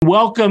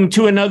welcome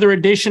to another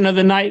edition of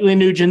the Nightly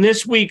Nuge. And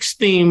this week's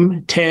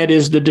theme, Ted,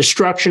 is the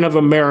destruction of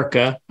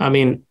America. I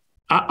mean,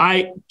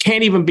 I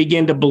can't even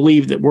begin to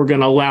believe that we're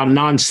going to allow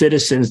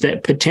non-citizens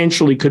that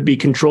potentially could be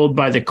controlled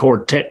by the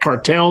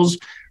cartels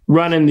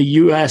running the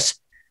U.S.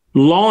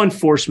 law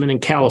enforcement in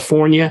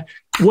California.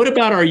 What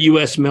about our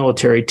U.S.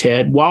 military,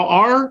 Ted? While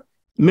our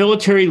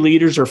military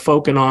leaders are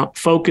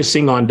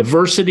focusing on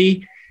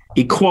diversity,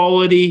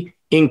 equality,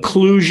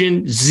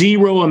 inclusion,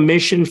 zero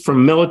emission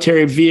from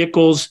military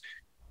vehicles,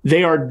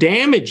 they are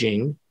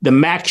damaging the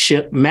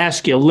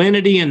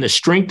masculinity and the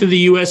strength of the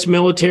U.S.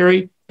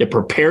 military, the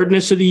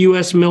preparedness of the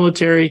U.S.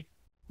 military,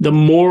 the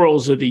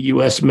morals of the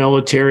U.S.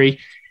 military.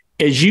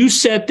 As you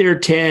sit there,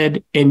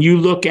 Ted, and you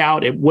look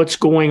out at what's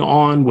going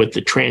on with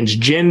the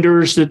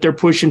transgenders that they're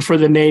pushing for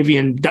the Navy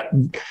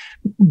and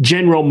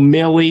General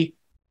Milley,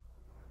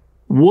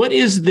 what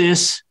is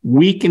this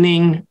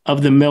weakening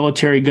of the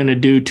military going to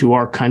do to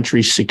our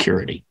country's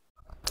security?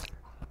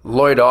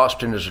 Lloyd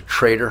Austin is a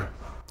traitor.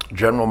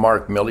 General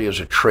Mark Milley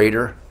is a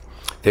traitor.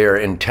 They are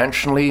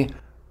intentionally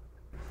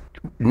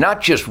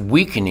not just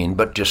weakening,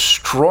 but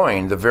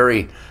destroying the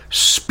very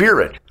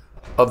spirit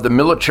of the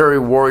military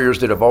warriors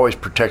that have always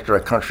protected our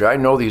country. I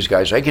know these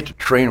guys. I get to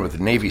train with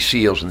the Navy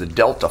SEALs and the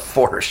Delta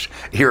Force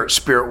here at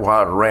Spirit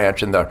Wild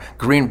Ranch and the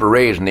Green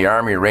Berets and the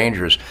Army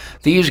Rangers.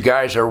 These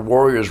guys are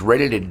warriors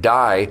ready to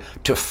die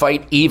to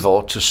fight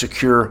evil to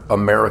secure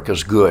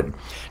America's good.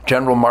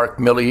 General Mark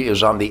Milley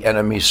is on the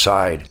enemy's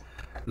side.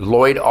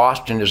 Lloyd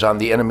Austin is on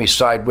the enemy's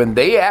side when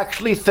they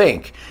actually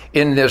think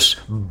in this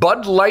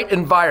Bud Light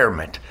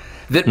environment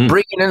that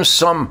bringing in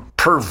some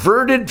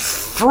perverted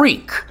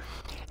freak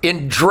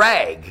in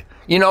drag.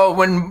 You know,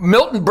 when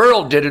Milton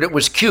Berle did it, it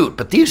was cute,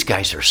 but these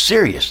guys are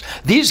serious.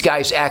 These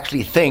guys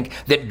actually think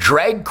that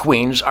drag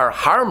queens are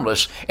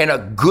harmless and a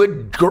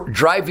good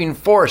driving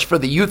force for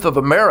the youth of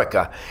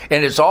America.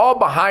 And it's all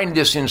behind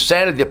this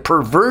insanity, the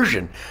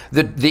perversion,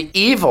 the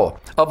evil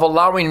of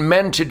allowing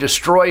men to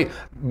destroy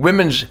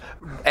women's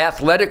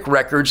athletic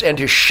records and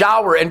to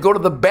shower and go to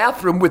the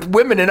bathroom with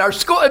women in our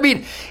school. I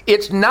mean,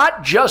 it's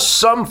not just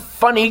some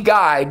funny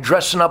guy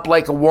dressing up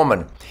like a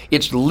woman.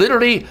 It's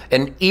literally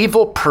an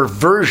evil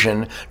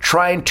perversion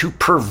trying to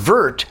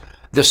pervert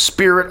the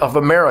spirit of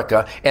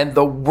America. And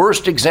the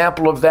worst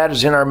example of that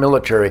is in our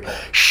military.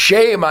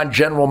 Shame on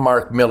General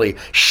Mark Milley.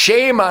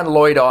 Shame on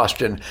Lloyd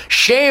Austin.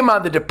 Shame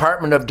on the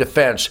Department of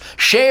Defense.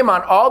 Shame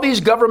on all these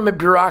government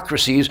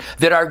bureaucracies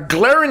that are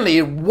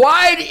glaringly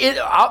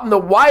out in the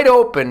wide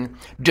open,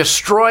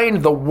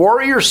 destroying the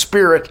warrior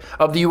spirit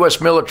of the U.S.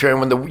 military.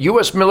 And when the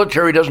U.S.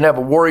 military doesn't have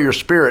a warrior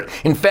spirit,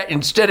 in fact,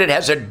 instead it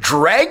has a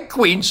drag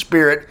queen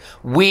spirit,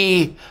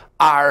 we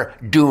are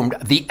doomed.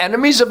 The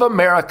enemies of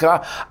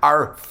America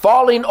are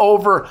falling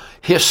over,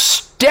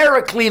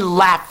 hysterically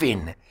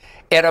laughing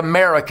at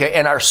America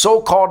and our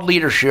so-called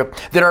leadership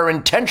that are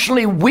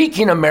intentionally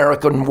weakening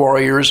American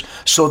warriors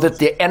so that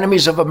the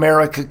enemies of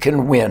America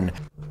can win.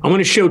 I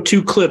want to show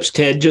two clips,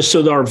 Ted, just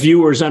so that our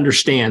viewers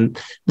understand.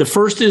 The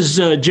first is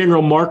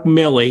General Mark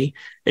Milley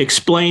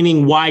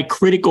explaining why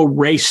critical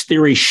race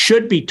theory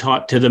should be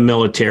taught to the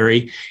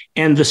military.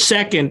 And the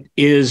second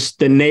is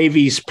the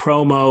Navy's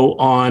promo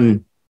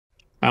on,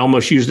 I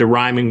almost used a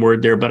rhyming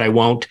word there, but I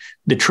won't,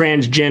 the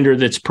transgender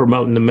that's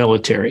promoting the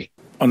military.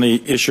 On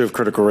the issue of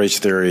critical race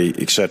theory,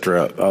 et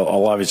cetera,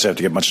 I'll obviously have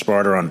to get much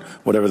smarter on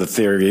whatever the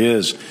theory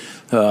is.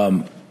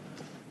 But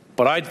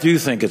I do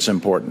think it's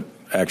important,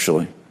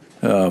 actually,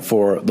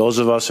 for those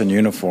of us in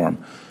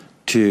uniform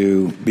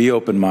to be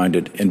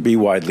open-minded and be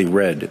widely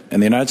read.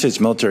 And the United States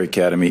Military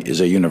Academy is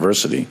a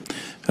university.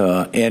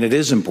 And it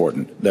is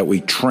important that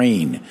we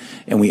train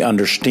and we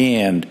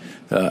understand.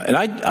 And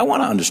I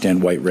want to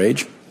understand white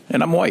rage.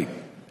 And I'm white.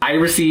 I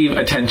receive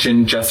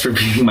attention just for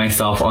being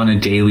myself on a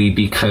daily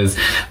because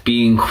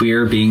being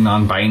queer, being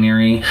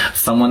non-binary,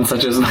 someone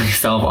such as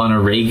myself on a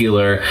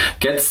regular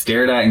gets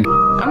stared at.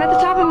 I'm at the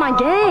top of my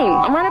game.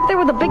 I'm right up there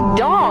with the big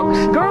dogs.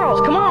 Girls,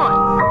 come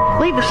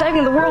on. Leave the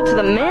saving the world to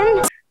the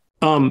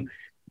men.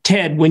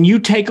 Ted, when you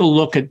take a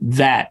look at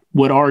that,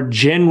 what our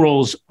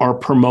generals are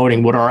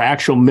promoting, what our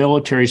actual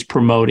military is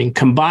promoting,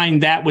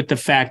 combine that with the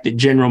fact that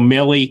General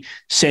Milley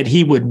said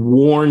he would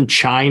warn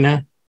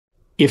China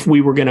if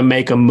we were going to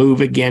make a move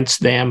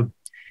against them.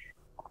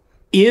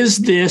 Is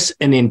this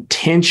an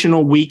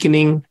intentional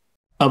weakening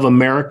of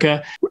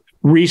America?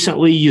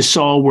 Recently, you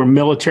saw where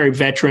military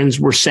veterans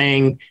were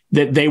saying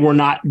that they were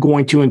not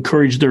going to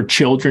encourage their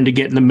children to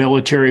get in the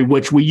military,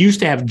 which we used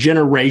to have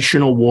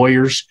generational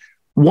warriors.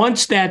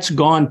 Once that's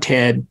gone,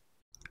 Ted,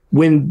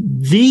 when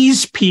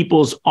these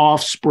people's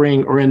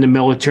offspring are in the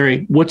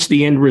military, what's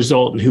the end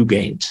result and who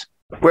gains?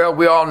 Well,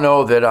 we all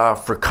know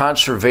that for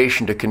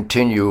conservation to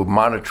continue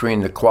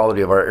monitoring the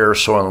quality of our air,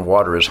 soil, and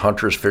water as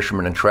hunters,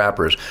 fishermen, and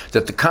trappers,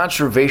 that the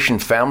conservation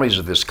families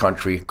of this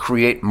country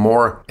create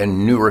more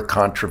and newer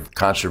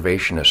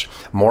conservationists,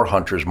 more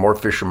hunters, more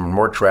fishermen,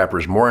 more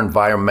trappers, more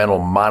environmental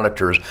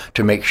monitors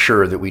to make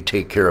sure that we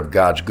take care of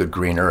God's good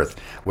green earth,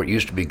 what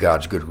used to be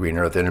God's good green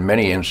earth. And in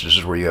many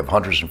instances where you have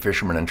hunters and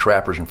fishermen and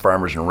trappers and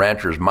farmers and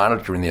ranchers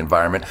monitoring the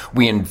environment,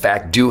 we in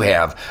fact do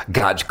have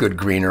God's good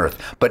green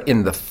earth. But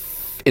in the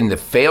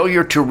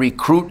failure to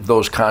recruit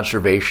those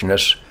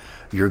conservationists,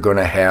 you're going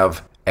to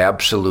have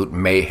absolute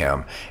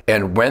mayhem.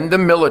 And when the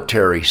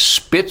military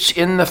spits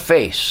in the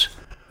face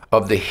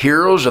of the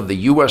heroes of the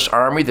U.S.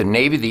 Army, the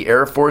Navy, the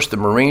Air Force, the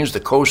Marines, the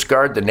Coast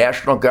Guard, the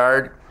National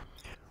Guard,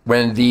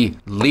 when the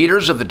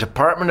leaders of the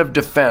Department of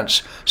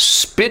Defense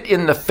spit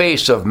in the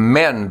face of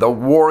men, the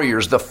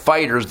warriors, the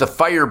fighters, the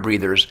fire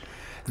breathers,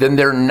 then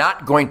they're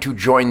not going to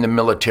join the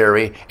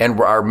military, and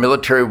our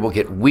military will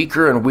get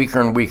weaker and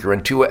weaker and weaker.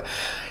 And to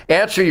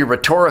answer your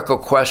rhetorical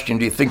question,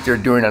 do you think they're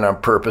doing it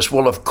on purpose?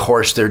 Well, of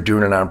course they're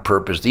doing it on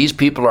purpose. These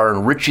people are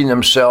enriching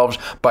themselves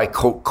by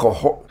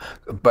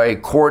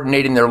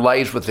coordinating their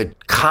lives with the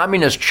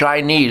communist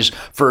Chinese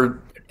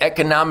for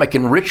economic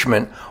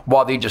enrichment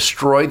while they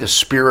destroy the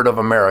spirit of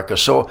America.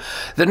 So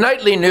the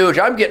Nightly Nuge,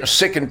 I'm getting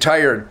sick and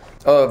tired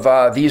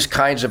of these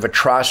kinds of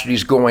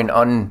atrocities going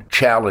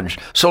unchallenged.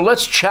 So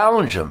let's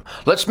challenge them.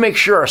 Let's make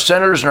sure our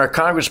senators and our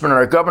congressmen and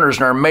our governors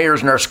and our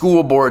mayors and our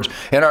school boards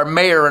and our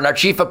mayor and our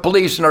chief of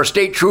police and our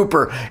state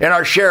trooper and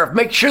our sheriff,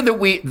 make sure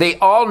that they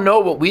all know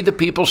what we the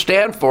people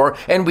stand for,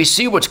 and we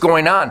see what's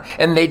going on,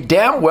 and they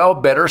damn well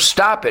better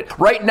stop it.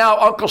 Right now,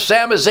 Uncle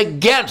Sam is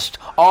against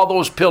all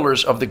those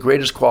pillars of the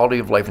greatest quality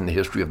of life in the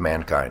history of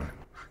mankind.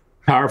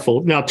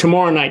 Powerful. Now,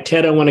 tomorrow night,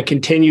 Ted, I want to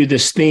continue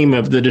this theme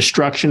of the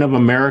destruction of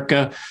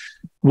America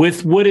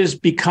with what has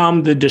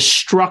become the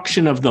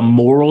destruction of the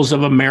morals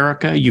of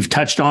America. You've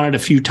touched on it a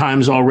few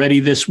times already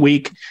this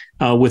week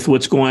with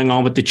what's going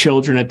on with the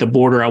children at the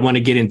border. I want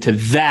to get into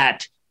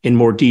that in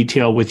more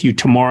detail with you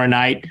tomorrow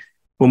night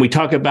when we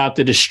talk about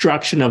the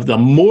destruction of the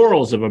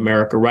morals of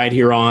America right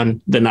here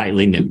on the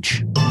Nightly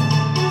Nuge.